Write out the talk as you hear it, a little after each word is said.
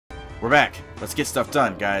We're back. Let's get stuff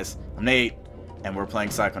done, guys. I'm Nate, and we're playing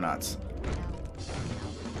Psychonauts.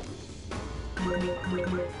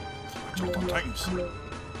 Titans.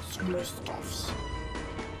 So many stuffs.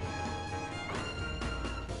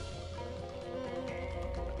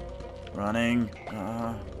 Running.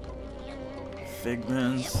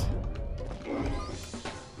 Figments.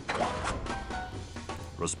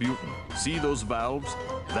 Rasputin, see those valves?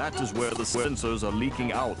 That is where the sensors are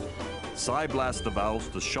leaking out. Psy-blast the valves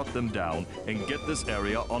to shut them down and get this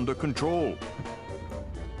area under control.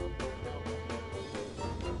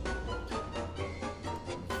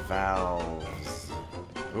 Valves.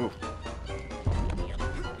 Ooh.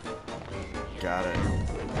 Got it.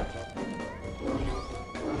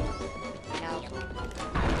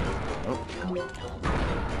 Oh.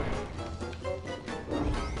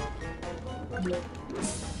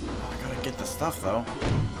 I gotta get the stuff, though.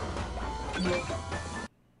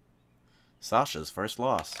 Sasha's first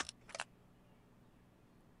loss.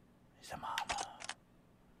 He's a mama.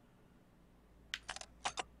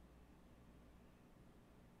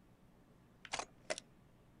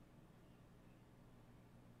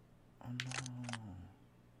 Oh no.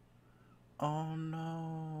 Oh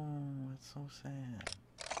no. It's so sad.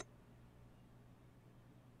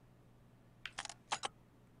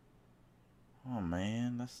 Oh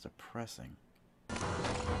man, that's depressing.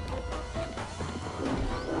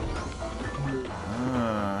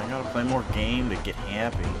 I gotta play more game to get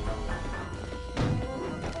happy.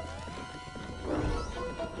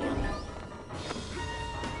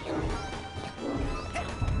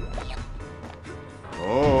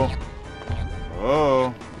 Oh.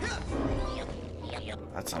 Oh.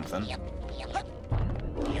 That's something.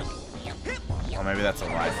 Oh, maybe that's a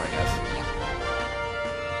life, I guess.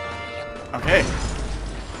 Okay.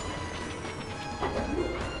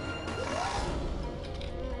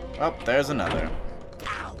 Oh, there's another.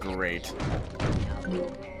 Great.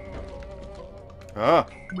 Oh.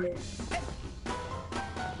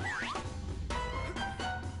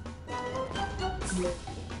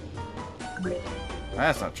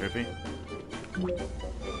 That's not trippy.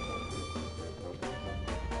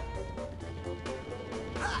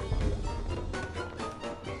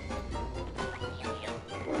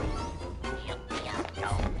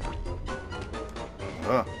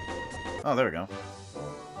 Oh. Oh, there we go.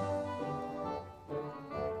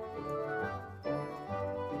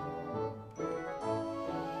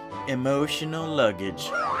 Emotional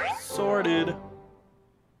luggage. Sorted.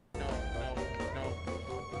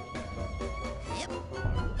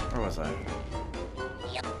 Where was I?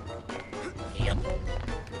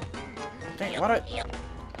 Dang, what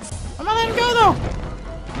I'm not letting go though!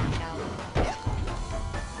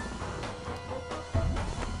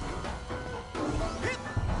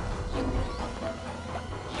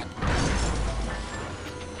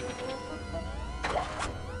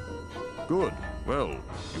 Good. Well,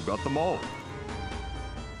 you got them all.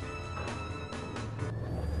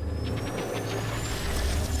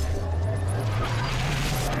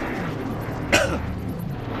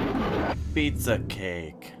 Pizza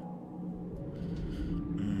cake.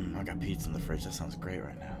 I got pizza in the fridge. That sounds great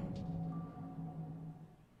right now.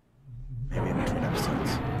 Maybe in between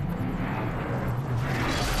episodes.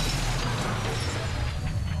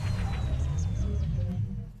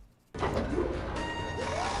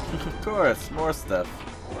 Of course, more stuff.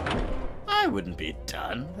 I wouldn't be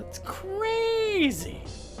done. That's crazy.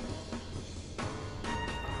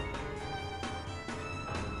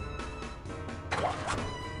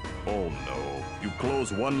 Oh no. You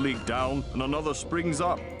close one leak down and another springs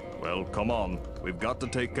up. Well, come on. We've got to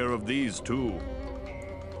take care of these too.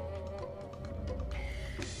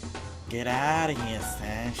 Get out of here,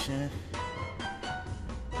 Sasha.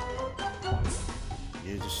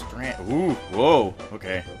 You're just stranded. Ooh, whoa,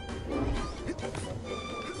 okay.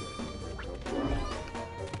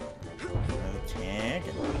 Okay.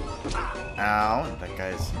 Ow, that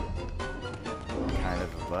guy's kind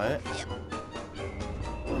of a butt.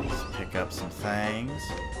 Let's pick up some things.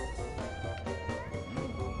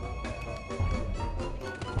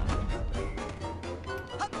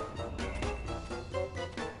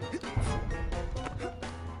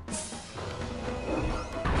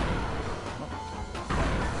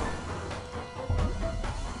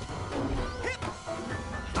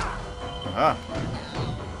 Ah.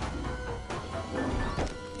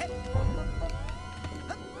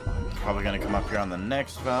 Probably gonna come up here on the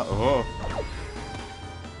next valve. Oh.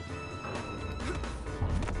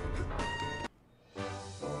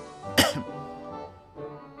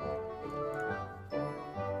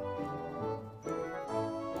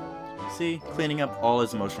 See, cleaning up all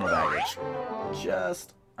his emotional baggage.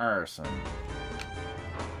 Just arson.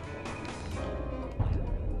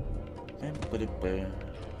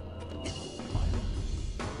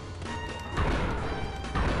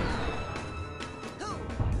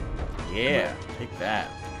 Yeah, take that.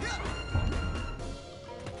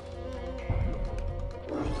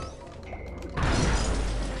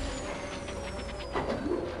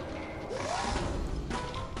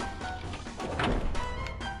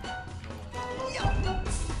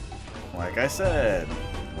 Like I said,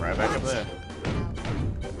 right back up there.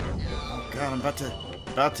 Oh god, I'm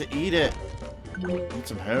about to eat it. Need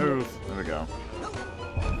some health. There we go.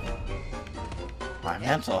 My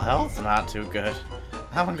mental health's not too good.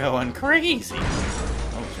 I'm going crazy.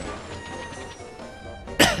 Oh shit.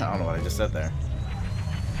 I don't know what I just said there.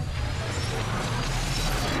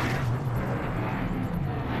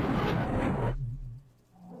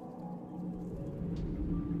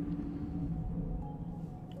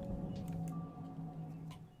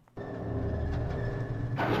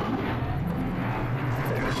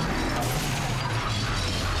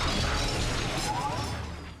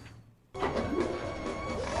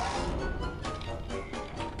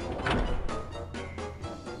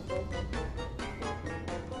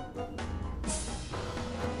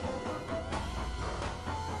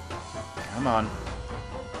 Come on.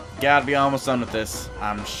 Gotta be almost done with this,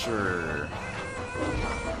 I'm sure.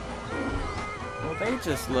 Well, they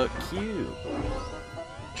just look cute.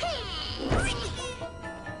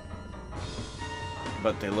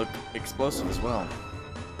 But they look explosive as well.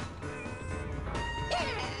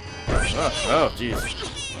 Oh, jeez.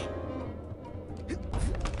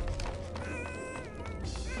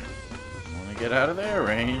 Wanna get out of their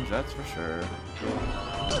range, that's for sure.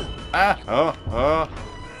 Ah! Oh! Oh!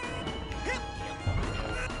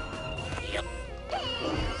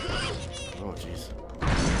 Oh, jeez.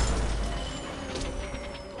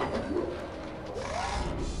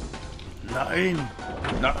 Nine!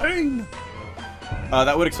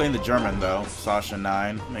 That would explain the German, though. Sasha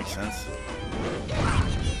 9. Makes sense.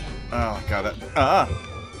 Oh, got it. Ah!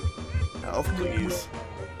 Health, please.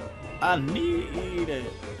 I need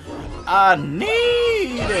it. I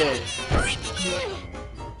need it!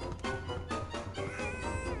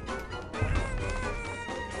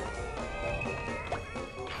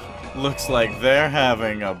 Looks like they're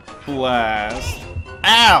having a blast.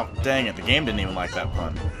 Ow! Dang it, the game didn't even like that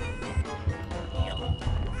pun.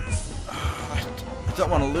 I don't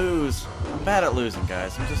want to lose. I'm bad at losing,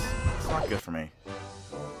 guys. It's not good for me.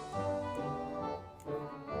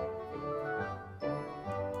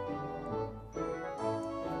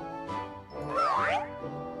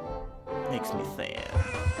 Makes me sad.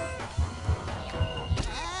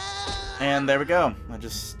 And there we go. I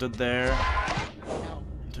just stood there.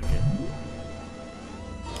 Took it.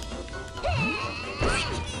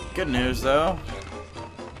 Good news, though.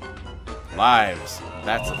 Lives.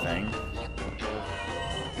 That's a thing.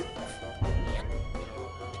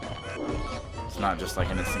 It's not just like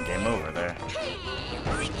an instant game over there.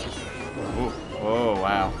 Ooh. Oh,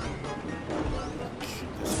 wow.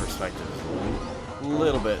 This perspective is a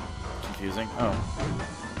little bit confusing. Oh.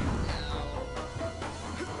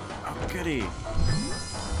 Oh, goody.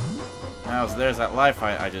 Now, there's that life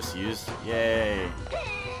I just used. Yay.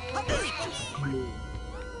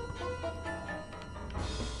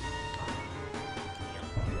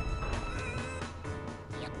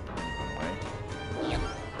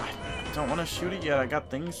 I don't want to shoot it yet. I got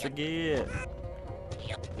things to get.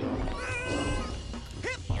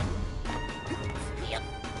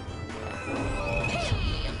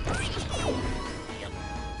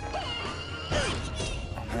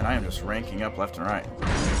 Oh man, I am just ranking up left and right.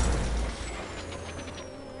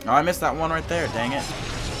 Oh, I missed that one right there. Dang it.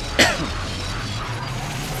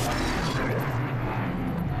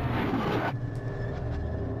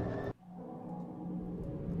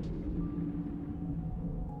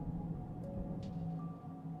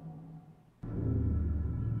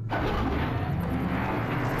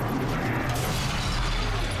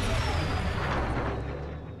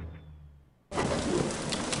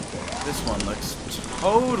 This one looks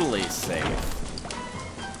totally safe.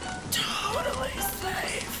 Totally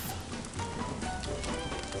safe.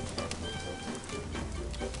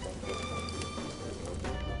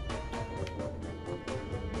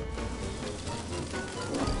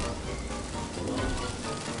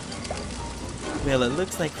 Well, it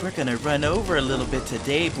looks like we're gonna run over a little bit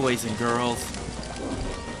today, boys and girls.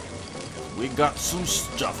 We got some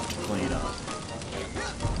stuff to clean up.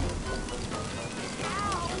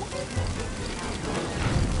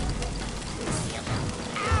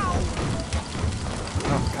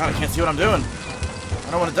 Oh god, I can't see what I'm doing.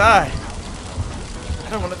 I don't want to die. I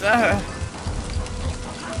don't want to die.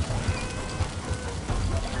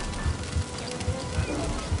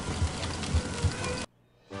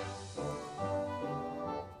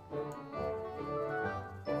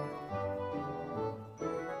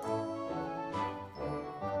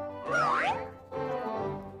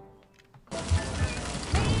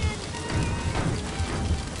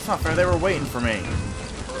 It's not fair. They were waiting for me.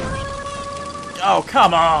 Oh,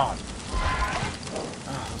 come on!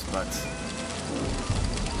 Oh, those bugs.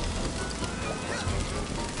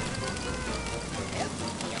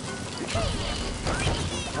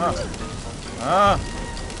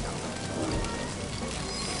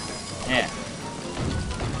 Yeah.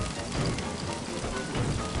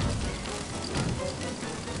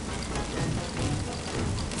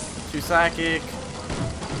 Too psychic.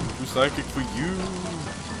 Too psychic for you.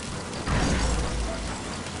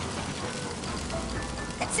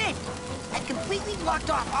 That's it. I've completely blocked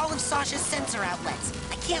off all of Sasha's sensor outlets.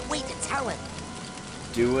 I can't wait to tell him.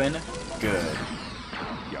 Doing good.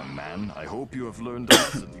 Young man, I hope you have learned a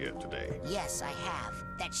lesson here today. Yes, I have.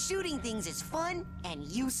 That shooting things is fun and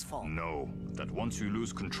useful. No, that once you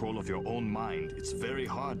lose control of your own mind, it's very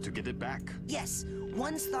hard to get it back. Yes,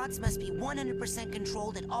 one's thoughts must be 100%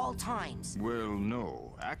 controlled at all times. Well,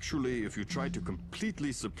 no. Actually, if you try to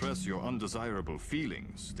completely suppress your undesirable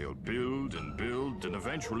feelings, they'll build and build and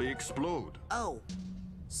eventually explode. Oh,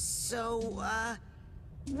 so,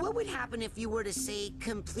 what would happen if you were to, say,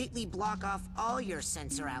 completely block off all your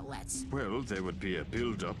sensor outlets? Well, there would be a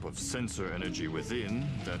buildup of sensor energy within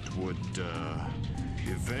that would,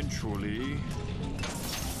 eventually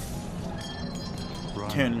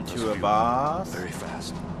Turn into a boss. very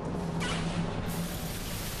fast.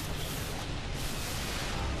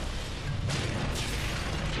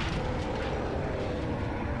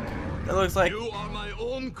 That looks like... You are my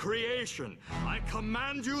own creation. I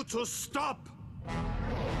command you to stop. Oh,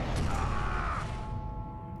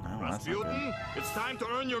 that's not good. Rasputin, it's time to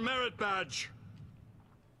earn your merit badge.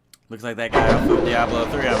 Looks like that guy off of Diablo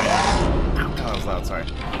 3. I mean, oh, that was loud, sorry.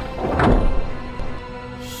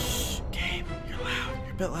 Shh, Gabe, you're loud.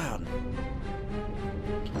 You're a bit loud.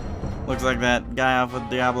 Looks like that guy off of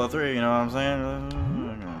Diablo 3, you know what I'm saying?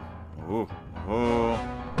 Ooh, ooh,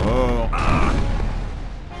 ooh.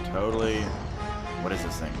 Totally. What is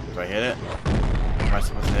this thing? Do I hit it? Am I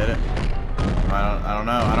supposed to hit it? I don't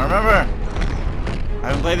know. I don't remember. I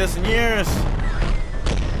haven't played this in years.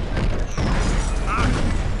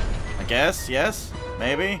 I guess, yes,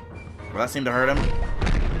 maybe. Well, that seemed to hurt him.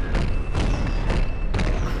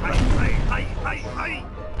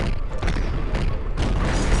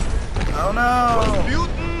 Oh no!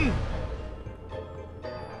 Rasputin!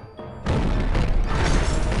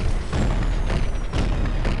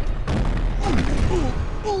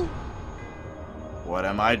 What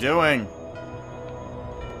am I doing?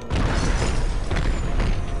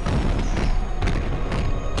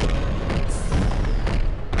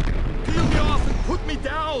 Peel me off and put me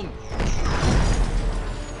down!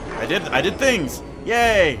 I did things!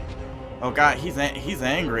 Yay! Oh god, he's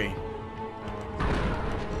angry.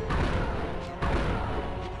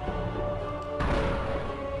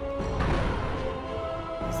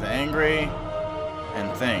 He's angry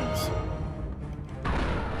and things.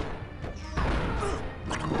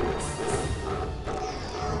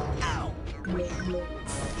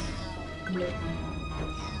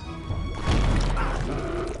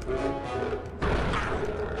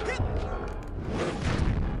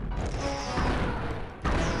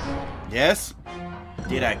 Yes?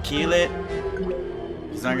 Did I kill it?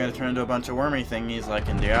 He's not gonna turn into a bunch of wormy thingies like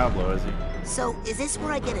in Diablo, is he? So, is this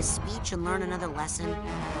where I get a speech and learn another lesson?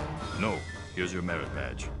 No, here's your merit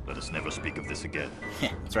badge. Let us never speak of this again.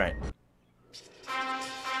 Yeah, that's right.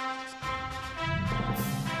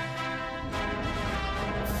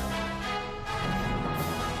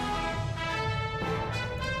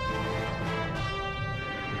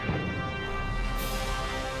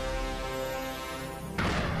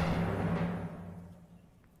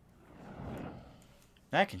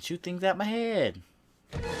 I can shoot things at my head.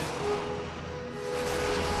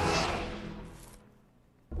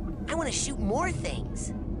 I want to shoot more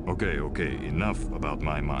things. Okay, enough about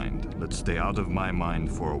my mind. Let's stay out of my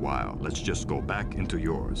mind for a while. Let's just go back into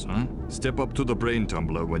yours, huh? Step up to the brain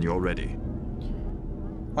tumbler when you're ready.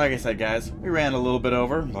 Like I said, guys, we ran a little bit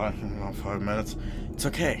over, but 5 minutes. It's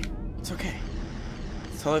okay. It's okay.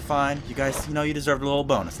 It's totally fine. You guys, you know, you deserved a little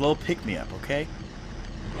bonus, a little pick-me-up, okay?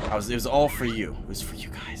 It was all for you. It was for you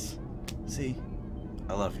guys. See?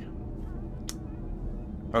 I love you.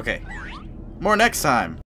 Okay. More next time.